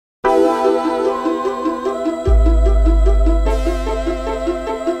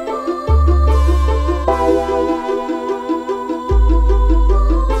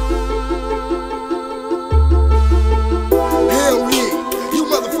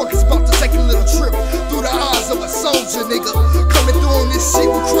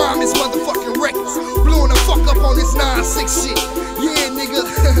5-6 shit. Yeah, nigga.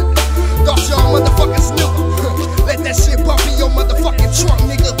 Thought y'all motherfuckers knew. Let that shit pop in your motherfucking trunk,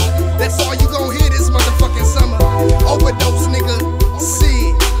 nigga. That's all you gon' hear this motherfucking summer. Overdose, nigga.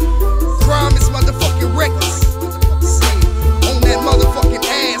 See, crime is motherfucking reckless. See, on that motherfucking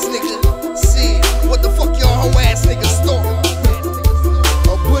ass, nigga. See, what the fuck y'all hoe ass niggas thought?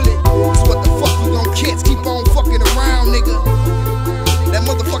 A bullet is what the fuck you gon' catch. Keep on fucking around, nigga. That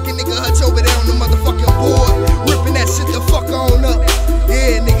motherfucking nigga Hutch over there on the motherfucking board, ripping that shit the fuck on up.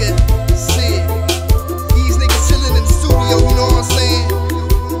 Yeah, nigga. See, these niggas chillin' in the studio, you know what I'm saying?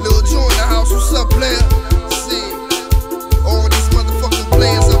 Lil Joe in the house, what's up, player? See, all these motherfucking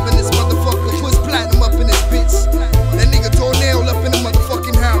players up in this motherfucker. Push Platinum up in this bitch. That nigga Tornado up in the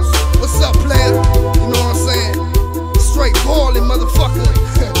motherfucking house. What's up, player? You know what I'm saying? Straight ballin', motherfucker.